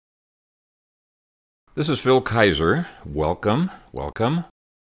This is Phil Kayser. Welcome. Going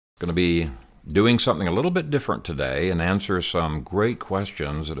to be doing something a little bit different today and answer some great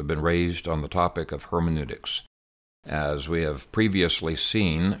questions that have been raised on the topic of hermeneutics. As we have previously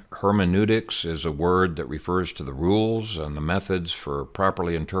seen, hermeneutics is a word that refers to the rules and the methods for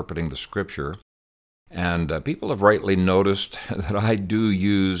properly interpreting the Scripture. And people have rightly noticed that I do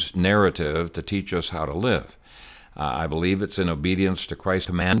use narrative to teach us how to live. I believe it's in obedience to Christ's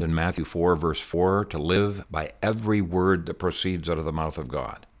command in Matthew 4, verse 4, to live by every word that proceeds out of the mouth of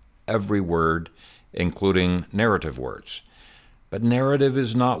God. Every word, including narrative words. But narrative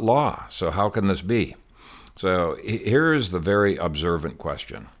is not law, so how can this be? So here is the very observant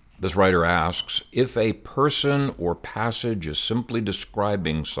question. This writer asks, if a person or passage is simply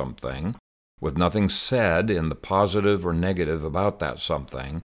describing something, with nothing said in the positive or negative about that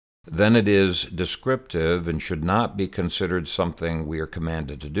something, then it is descriptive and should not be considered something we are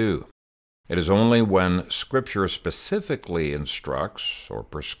commanded to do. It is only when Scripture specifically instructs or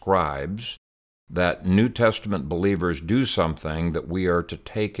prescribes that New Testament believers do something that we are to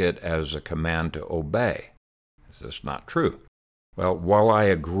take it as a command to obey. Is this not true? Well, while I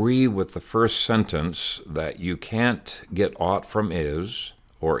agree with the first sentence that you can't get aught from is,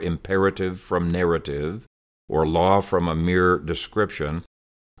 or imperative from narrative, or law from a mere description,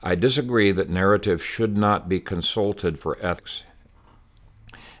 I disagree that narrative should not be consulted for ethics.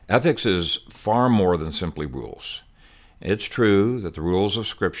 Ethics is far more than simply rules. It's true that the rules of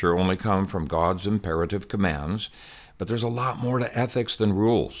Scripture only come from God's imperative commands, but there's a lot more to ethics than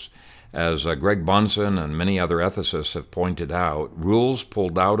rules. As Greg Bunson and many other ethicists have pointed out, rules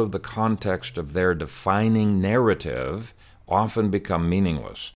pulled out of the context of their defining narrative often become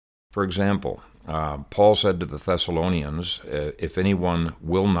meaningless. For example, Paul said to the Thessalonians, if anyone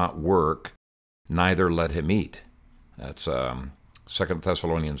will not work, neither let him eat. That's 2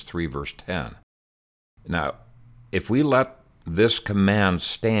 Thessalonians 3, verse 10. Now, if we let this command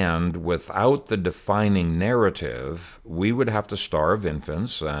stand without the defining narrative, we would have to starve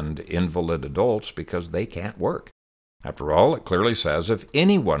infants and invalid adults because they can't work. After all, it clearly says, if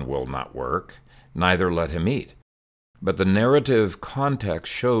anyone will not work, neither let him eat. But the narrative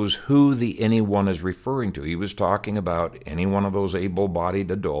context shows who the anyone is referring to. He was talking about any one of those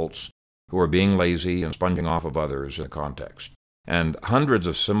able-bodied adults who are being lazy and sponging off of others in the context. And hundreds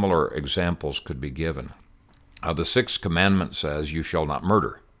of similar examples could be given. The sixth commandment says, you shall not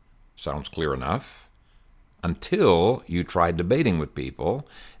murder. Sounds clear enough. Until you try debating with people,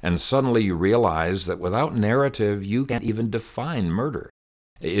 and suddenly you realize that without narrative, you can't even define murder.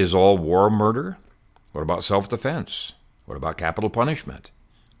 Is all war murder? What about self-defense? What about capital punishment?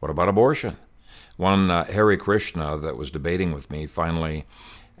 What about abortion? One Hare Krishna that was debating with me finally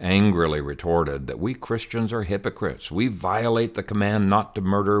angrily retorted that we Christians are hypocrites. We violate the command not to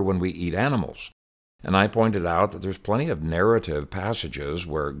murder when we eat animals. And I pointed out that there's plenty of narrative passages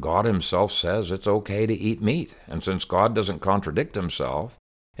where God himself says it's okay to eat meat. And since God doesn't contradict himself,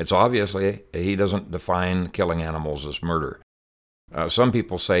 it's obviously he doesn't define killing animals as murder. Some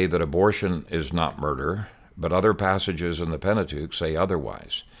people say that abortion is not murder, but other passages in the Pentateuch say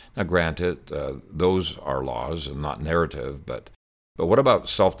otherwise. Now, granted, those are laws and not narrative, but what about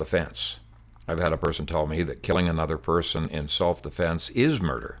self-defense? I've had a person tell me that killing another person in self-defense is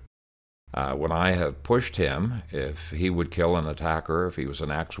murder. When I have pushed him, if he would kill an attacker, if he was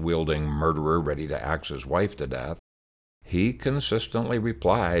an axe-wielding murderer ready to axe his wife to death, he consistently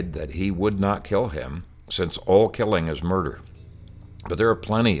replied that he would not kill him, since all killing is murder. But there are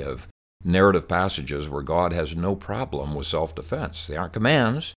plenty of narrative passages where God has no problem with self-defense. They aren't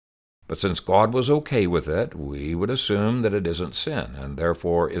commands, but since God was okay with it, we would assume that it isn't sin, and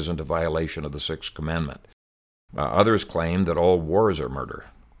therefore isn't a violation of the sixth commandment. Others claim that all wars are murder.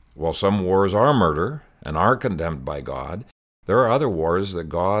 While some wars are murder and are condemned by God, there are other wars that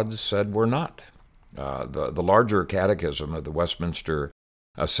God said were not. The larger catechism of the Westminster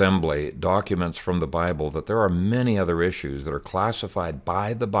Assembly documents from the Bible that there are many other issues that are classified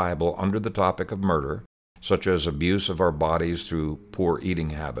by the Bible under the topic of murder, such as abuse of our bodies through poor eating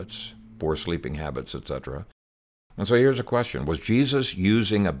habits, poor sleeping habits, etc. And so here's a question. Was Jesus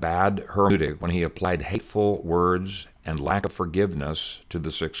using a bad hermeneutic when he applied hateful words and lack of forgiveness to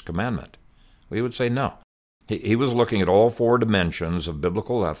the sixth commandment? We would say no. He was looking at all four dimensions of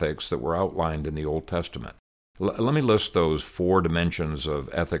biblical ethics that were outlined in the Old Testament. Let me list those four dimensions of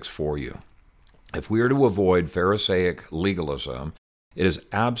ethics for you. If we are to avoid Pharisaic legalism, it is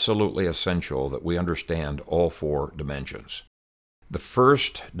absolutely essential that we understand all four dimensions. The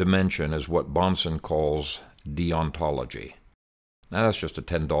first dimension is what Bunson calls deontology. Now, that's just a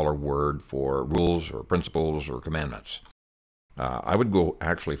 $10 word for rules or principles or commandments. I would go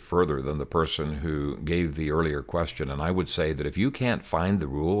actually further than the person who gave the earlier question, and I would say that if you can't find the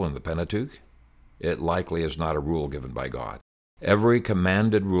rule in the Pentateuch, it likely is not a rule given by God. Every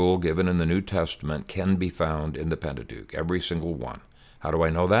commanded rule given in the New Testament can be found in the Pentateuch, every single one. How do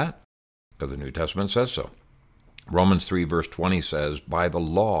I know that? Because the New Testament says so. Romans 3 verse 20 says, by the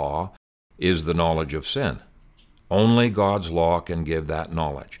law is the knowledge of sin. Only God's law can give that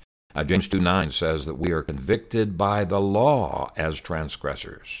knowledge. James 2:9 says that we are convicted by the law as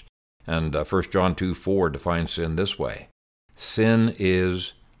transgressors. And 1 John 2:4 defines sin this way. Sin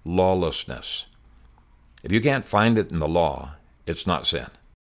is lawlessness. If you can't find it in the law, it's not sin.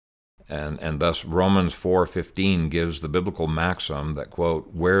 And thus Romans 4:15 gives the biblical maxim that,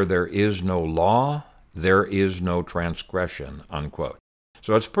 quote, where there is no law, there is no transgression, unquote.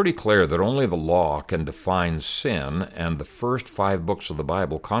 So it's pretty clear that only the law can define sin, and the first 5 books of the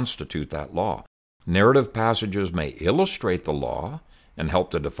Bible constitute that law. Narrative passages may illustrate the law and help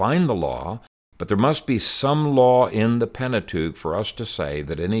to define the law, but there must be some law in the Pentateuch for us to say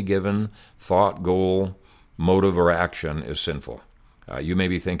that any given thought, goal, motive, or action is sinful. You may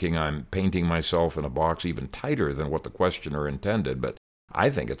be thinking I'm painting myself in a box even tighter than what the questioner intended, but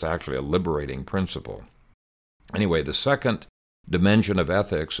I think it's actually a liberating principle. Anyway, the second dimension of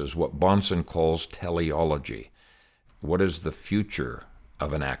ethics is what Bonson calls teleology. What is the future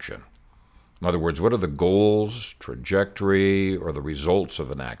of an action? In other words, what are the goals, trajectory, or the results of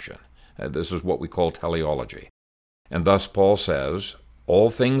an action? This is what we call teleology. And thus Paul says, all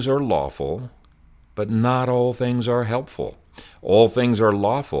things are lawful, but not all things are helpful. All things are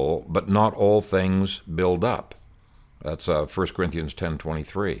lawful, but not all things build up. That's 1 Corinthians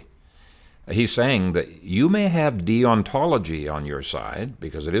 10:23. He's saying that you may have deontology on your side,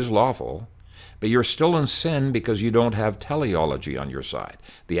 because it is lawful, but you're still in sin because you don't have teleology on your side.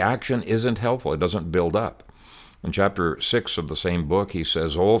 The action isn't helpful. It doesn't build up. In chapter 6 of the same book, he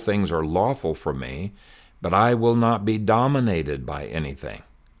says, all things are lawful for me, but I will not be dominated by anything.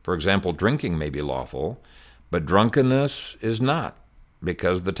 For example, drinking may be lawful, but drunkenness is not,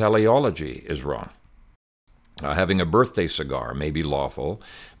 because the teleology is wrong. Having a birthday cigar may be lawful,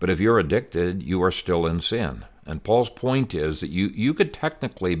 but if you're addicted, you are still in sin. And Paul's point is that you could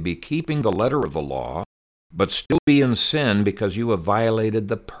technically be keeping the letter of the law, but still be in sin because you have violated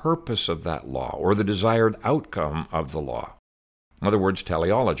the purpose of that law or the desired outcome of the law. In other words,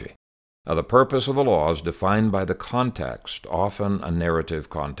 teleology. Now, the purpose of the law is defined by the context, often a narrative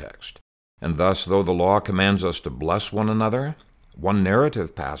context. And thus, though the law commands us to bless one another, one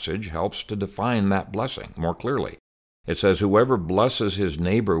narrative passage helps to define that blessing more clearly. It says, whoever blesses his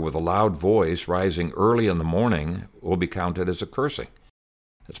neighbor with a loud voice rising early in the morning will be counted as a cursing.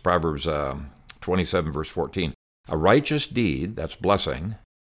 That's Proverbs 27, verse 14. A righteous deed, that's blessing,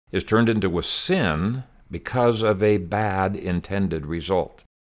 is turned into a sin because of a bad intended result.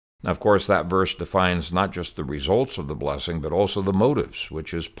 Now, of course, that verse defines not just the results of the blessing, but also the motives,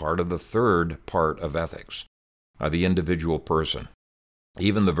 which is part of the third part of ethics. The individual person.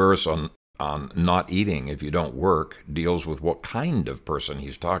 Even the verse on not eating if you don't work deals with what kind of person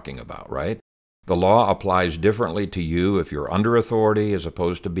he's talking about, right? The law applies differently to you if you're under authority as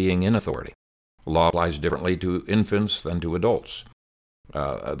opposed to being in authority. The law applies differently to infants than to adults.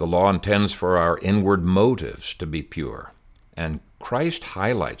 The law intends for our inward motives to be pure. And Christ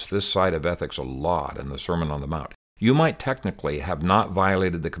highlights this side of ethics a lot in the Sermon on the Mount. You might technically have not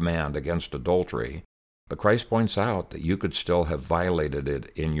violated the command against adultery, but Christ points out that you could still have violated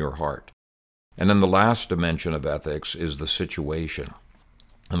it in your heart. And then the last dimension of ethics is the situation.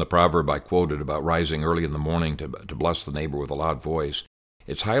 In the proverb I quoted about rising early in the morning to bless the neighbor with a loud voice,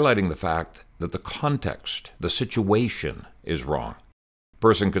 it's highlighting the fact that the context, the situation, is wrong. A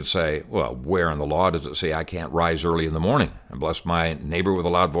person could say, well, where in the law does it say I can't rise early in the morning and bless my neighbor with a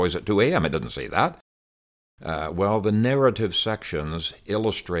loud voice at 2 a.m.? It doesn't say that. Well, the narrative sections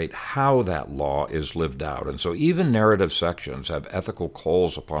illustrate how that law is lived out. And so even narrative sections have ethical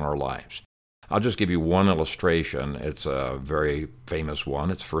calls upon our lives. I'll just give you one illustration. It's a very famous one.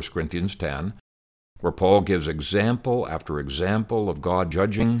 It's 1 Corinthians 10, where Paul gives example after example of God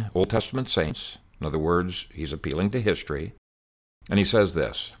judging Old Testament saints. In other words, he's appealing to history. And he says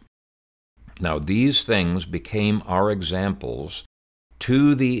this, now these things became our examples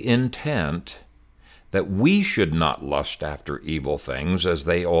to the intent that we should not lust after evil things as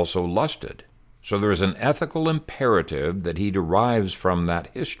they also lusted. So there is an ethical imperative that he derives from that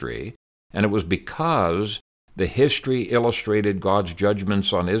history, and it was because the history illustrated God's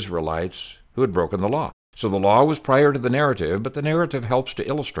judgments on Israelites who had broken the law. So the law was prior to the narrative, but the narrative helps to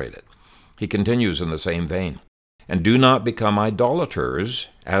illustrate it. He continues in the same vein, and do not become idolaters,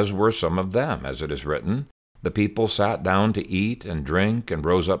 as were some of them, as it is written, The people sat down to eat and drink and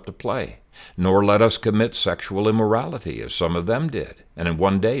rose up to play. Nor let us commit sexual immorality, as some of them did, and in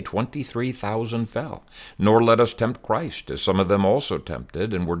one day 23,000 fell. Nor let us tempt Christ, as some of them also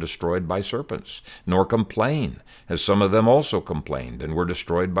tempted, and were destroyed by serpents. Nor complain, as some of them also complained, and were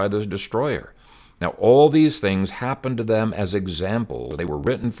destroyed by the destroyer. Now all these things happened to them as examples. They were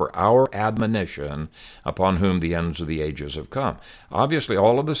written for our admonition, upon whom the ends of the ages have come. Obviously,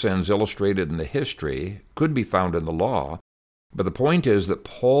 all of the sins illustrated in the history could be found in the law, but the point is that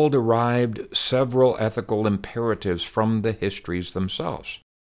Paul derived several ethical imperatives from the histories themselves.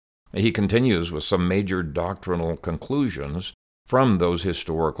 He continues with some major doctrinal conclusions from those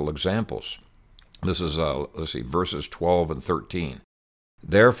historical examples. This is, verses 12 and 13.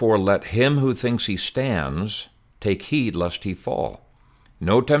 Therefore let him who thinks he stands take heed lest he fall.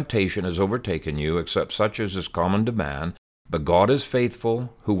 No temptation has overtaken you except such as is common to man, but God is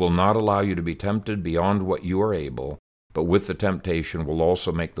faithful, who will not allow you to be tempted beyond what you are able, but with the temptation will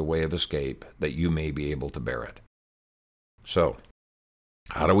also make the way of escape, that you may be able to bear it. So,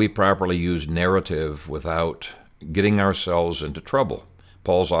 how do we properly use narrative without getting ourselves into trouble?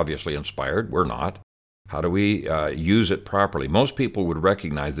 Paul's obviously inspired, we're not. How do we use it properly? Most people would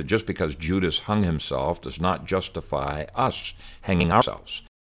recognize that just because Judas hung himself does not justify us hanging ourselves.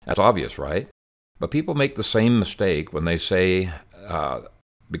 That's obvious, right? But people make the same mistake when they say,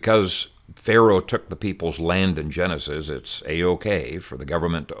 because Pharaoh took the people's land in Genesis, it's A-OK for the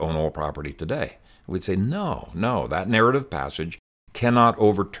government to own all property today. We'd say, no, that narrative passage cannot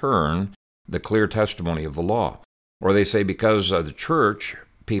overturn the clear testimony of the law. Or they say because the church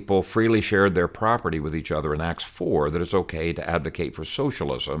people freely shared their property with each other in Acts 4, that it's okay to advocate for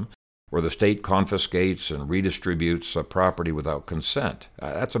socialism, where the state confiscates and redistributes property without consent.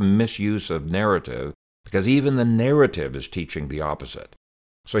 That's a misuse of narrative, because even the narrative is teaching the opposite.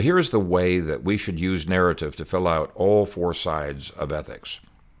 So here's the way that we should use narrative to fill out all four sides of ethics.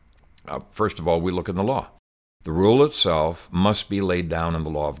 First of all, we look in the law. The rule itself must be laid down in the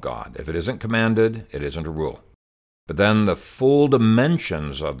law of God. If it isn't commanded, it isn't a rule. But then the full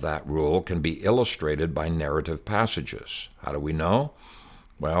dimensions of that rule can be illustrated by narrative passages. How do we know?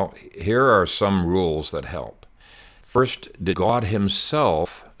 Well, here are some rules that help. First, did God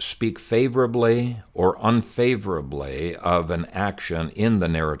himself speak favorably or unfavorably of an action in the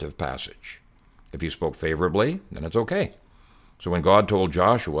narrative passage? If he spoke favorably, then it's okay. So when God told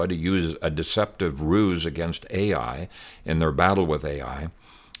Joshua to use a deceptive ruse against Ai in their battle with Ai,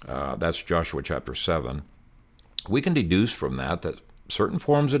 that's Joshua chapter 7, we can deduce from that certain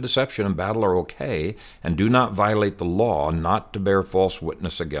forms of deception in battle are okay and do not violate the law not to bear false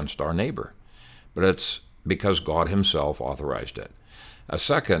witness against our neighbor. But it's because God himself authorized it.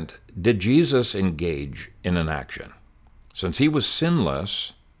 Second, did Jesus engage in an action? Since he was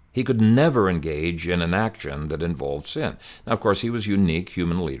sinless, he could never engage in an action that involved sin. Now, of course, he was a unique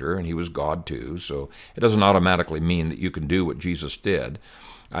human leader, and he was God too, so it doesn't automatically mean that you can do what Jesus did.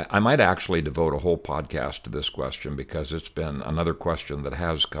 I might actually devote a whole podcast to this question because it's been another question that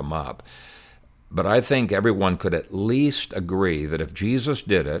has come up. But I think everyone could at least agree that if Jesus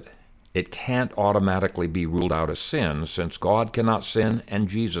did it, it can't automatically be ruled out as sin, since God cannot sin and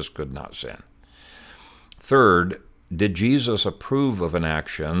Jesus could not sin. Third, did Jesus approve of an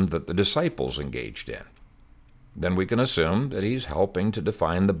action that the disciples engaged in? Then we can assume that he's helping to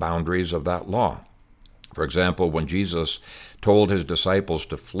define the boundaries of that law. For example, when Jesus told his disciples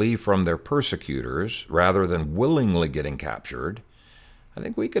to flee from their persecutors rather than willingly getting captured, I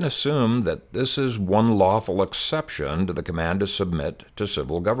think we can assume that this is one lawful exception to the command to submit to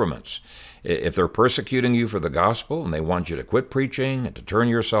civil governments. If they're persecuting you for the gospel and they want you to quit preaching and to turn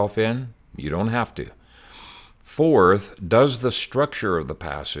yourself in, you don't have to. Fourth, does the structure of the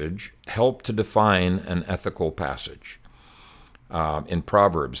passage help to define an ethical passage? In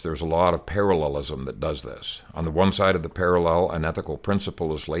Proverbs, there's a lot of parallelism that does this. On the one side of the parallel, an ethical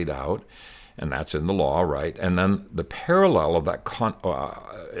principle is laid out, and that's in the law, right? And then the parallel of that,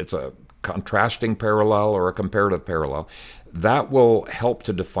 it's a contrasting parallel or a comparative parallel, that will help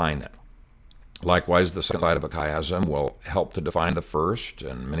to define it. Likewise, the second side of a chiasm will help to define the first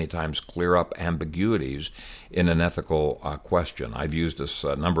and many times clear up ambiguities in an ethical question. I've used this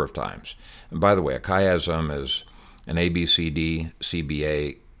a number of times. And by the way, a chiasm is an ABCD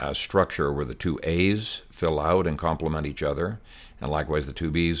CBA structure where the two A's fill out and complement each other, and likewise the two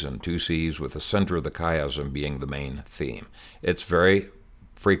B's and two C's, with the center of the chiasm being the main theme. It's very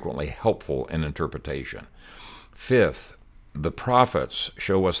frequently helpful in interpretation. Fifth, the prophets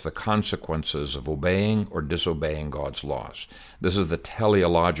show us the consequences of obeying or disobeying God's laws. This is the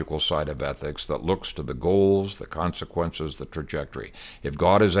teleological side of ethics that looks to the goals, the consequences, the trajectory. If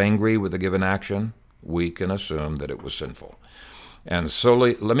God is angry with a given action, we can assume that it was sinful. And so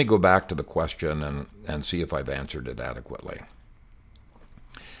let me go back to the question and see if I've answered it adequately.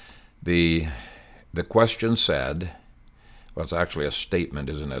 The question said, well, it's actually a statement,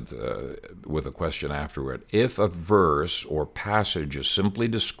 isn't it, with a question after it. If a verse or passage is simply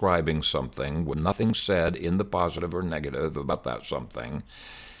describing something with nothing said in the positive or negative about that something,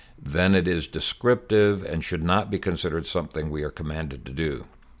 then it is descriptive and should not be considered something we are commanded to do.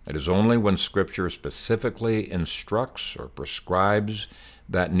 It is only when Scripture specifically instructs or prescribes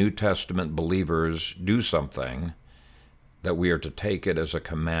that New Testament believers do something that we are to take it as a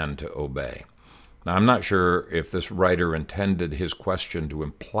command to obey. Now, I'm not sure if this writer intended his question to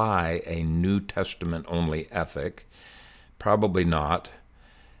imply a New Testament-only ethic. Probably not.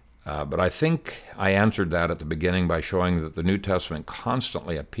 But I think I answered that at the beginning by showing that the New Testament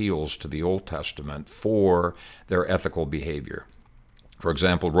constantly appeals to the Old Testament for their ethical behavior. For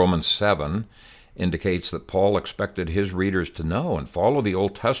example, Romans 7 indicates that Paul expected his readers to know and follow the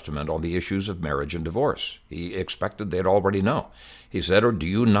Old Testament on the issues of marriage and divorce. He expected they'd already know. He said, "Or do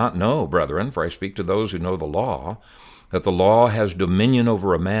you not know, brethren, for I speak to those who know the law, that the law has dominion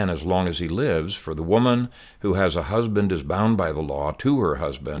over a man as long as he lives, for the woman who has a husband is bound by the law to her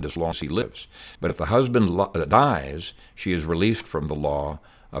husband as long as he lives. But if the husband dies, she is released from the law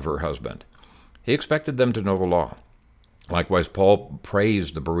of her husband." He expected them to know the law. Likewise, Paul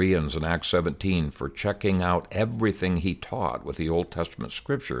praised the Bereans in Acts 17 for checking out everything he taught with the Old Testament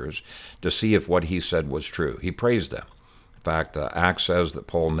scriptures to see if what he said was true. He praised them. In fact, Acts says that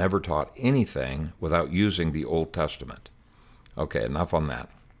Paul never taught anything without using the Old Testament. Okay, enough on that.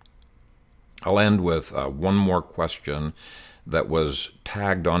 I'll end with one more question that was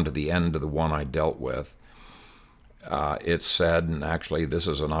tagged onto the end of the one I dealt with. It said, and actually this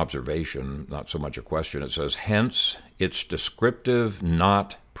is an observation, not so much a question, it says, hence it's descriptive,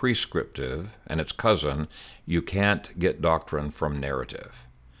 not prescriptive, and its cousin, you can't get doctrine from narrative.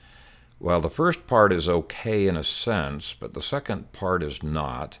 Well, the first part is okay in a sense, but the second part is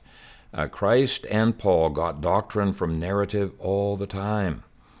not. Christ and Paul got doctrine from narrative all the time.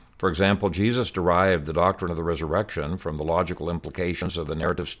 For example, Jesus derived the doctrine of the resurrection from the logical implications of the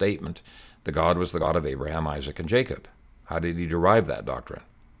narrative statement that God was the God of Abraham, Isaac, and Jacob. How did he derive that doctrine?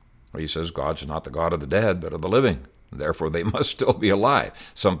 Well, he says God's not the God of the dead, but of the living. Therefore, they must still be alive,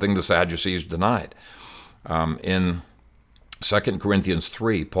 something the Sadducees denied. In 2 Corinthians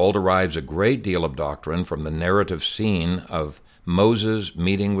 3, Paul derives a great deal of doctrine from the narrative scene of Moses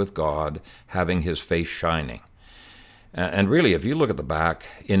meeting with God, having his face shining. And really, if you look at the back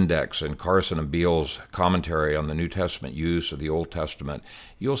index in Carson and Beale's commentary on the New Testament use of the Old Testament,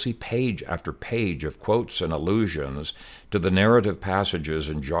 you'll see page after page of quotes and allusions to the narrative passages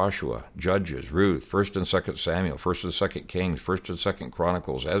in Joshua, Judges, Ruth, 1st and 2nd Samuel, 1st and 2nd Kings, 1st and 2nd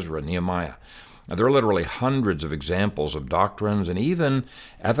Chronicles, Ezra, Nehemiah. Now, there are literally hundreds of examples of doctrines and even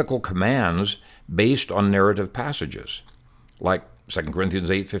ethical commands based on narrative passages, like 2 Corinthians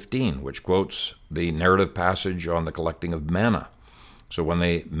 8:15, which quotes the narrative passage on the collecting of manna. So when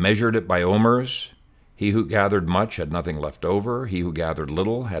they measured it by omers, he who gathered much had nothing left over, he who gathered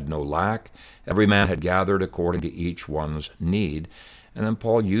little had no lack, every man had gathered according to each one's need. And then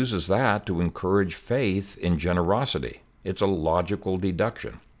Paul uses that to encourage faith in generosity. It's a logical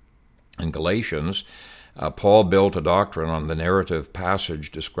deduction. In Galatians, Paul built a doctrine on the narrative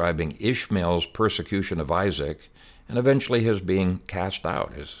passage describing Ishmael's persecution of Isaac and eventually his being cast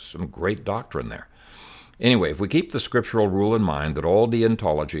out. There's some great doctrine there. Anyway, if we keep the scriptural rule in mind that all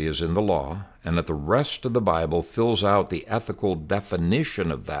deontology is in the law and that the rest of the Bible fills out the ethical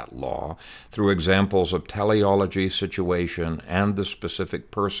definition of that law through examples of teleology, situation, and the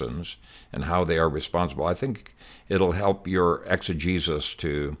specific persons and how they are responsible, I think it'll help your exegesis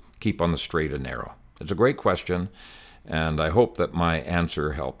to keep on the straight and narrow. It's a great question, and I hope that my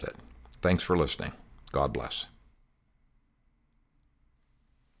answer helped it. Thanks for listening. God bless.